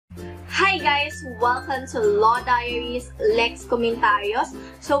Hi guys! Welcome to Law Diaries Lex Comentarios.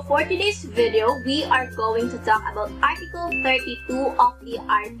 So for today's video, we are going to talk about Article 32 of the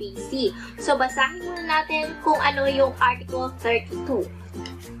RPC. So basahin muna natin kung ano yung Article 32.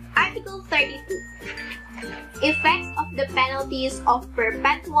 Article 32. Effects of the penalties of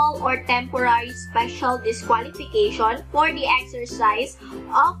perpetual or temporary special disqualification for the exercise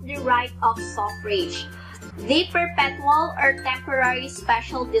of the right of suffrage. The perpetual or temporary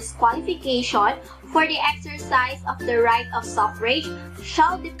special disqualification for the exercise of the right of suffrage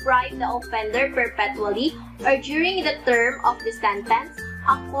shall deprive the offender perpetually or during the term of the sentence,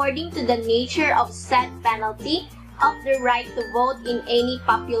 according to the nature of said penalty, of the right to vote in any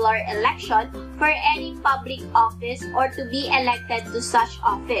popular election for any public office or to be elected to such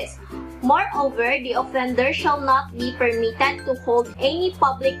office. Moreover, the offender shall not be permitted to hold any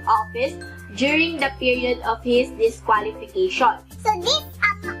public office during the period of his disqualification. So this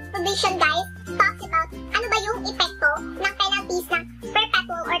provision, guys, talks about ano ba yung epekto ng penalties ng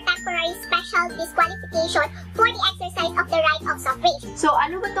perpetual or temporary special disqualification for the exercise of the right of suffrage. So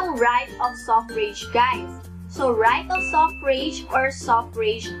ano ba tong right of suffrage, guys? So right of suffrage or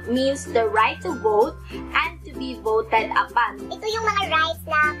suffrage means the right to vote and to be voted upon. Ito yung mga rights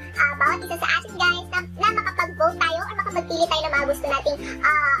na bawat isa sa atin, guys, na makapag-vote tayo or makapagpili tayo ng mga gusto nating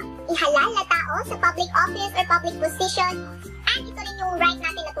ihalal na tao sa public office or public position. And ito rin yung right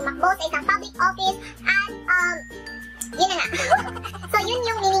natin na tumakbo sa isang public office at yun na nga. So yun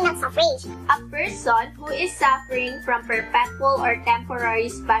yung meaning ng suffrage. A person who is suffering from perpetual or temporary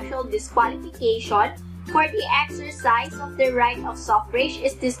special disqualification for the exercise of the right of suffrage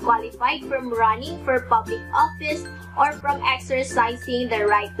is disqualified from running for public office or from exercising the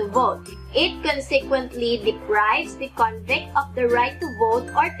right to vote. It consequently deprives the convict of the right to vote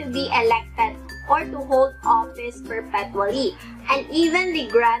or to be elected or to hold office perpetually. And even the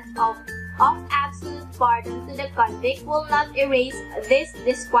grant of absolute pardon to the convict will not erase this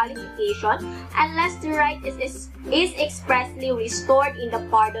disqualification unless the right is expressly restored in the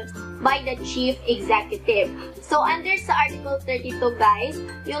pardon by the chief executive. So under sa Article 32, guys,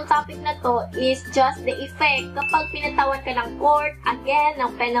 yung topic na to is just the effect kapag pinatawan ka ng court again ng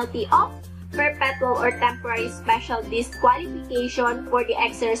penalty of perpetual or temporary special disqualification for the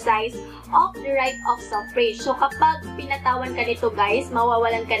exercise of the right of suffrage. So kapag pinatawan ka nito, guys,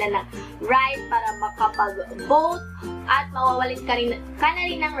 mawawalan ka na ng right para makapag-vote at mawawalan ka na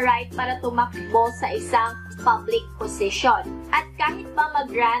rin ng right para tumakbo sa isang public position. At kahit ba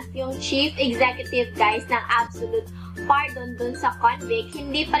mag-grant yung chief executive, guys, ng absolute pardon dun sa convict,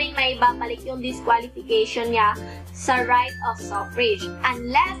 hindi pa rin maibabalik yung disqualification niya sa right of suffrage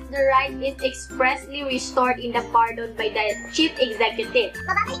unless the right is expressly restored in the pardon by the chief executive.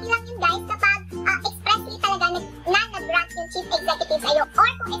 Mababalik lang yun, guys, kapag expressly talaga nag-grant yung chief executive sa'yo or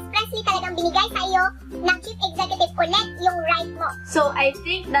kung expressly talagang binigay sa'yo ng chief executive ulit yung right mo. So I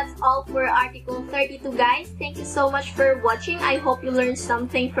think that's all for Article 32, guys. Thank you so much for watching. I hope you learned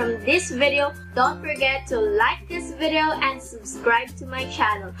something from this video. Don't forget to like this video and subscribe to my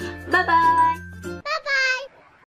channel. Bye-bye!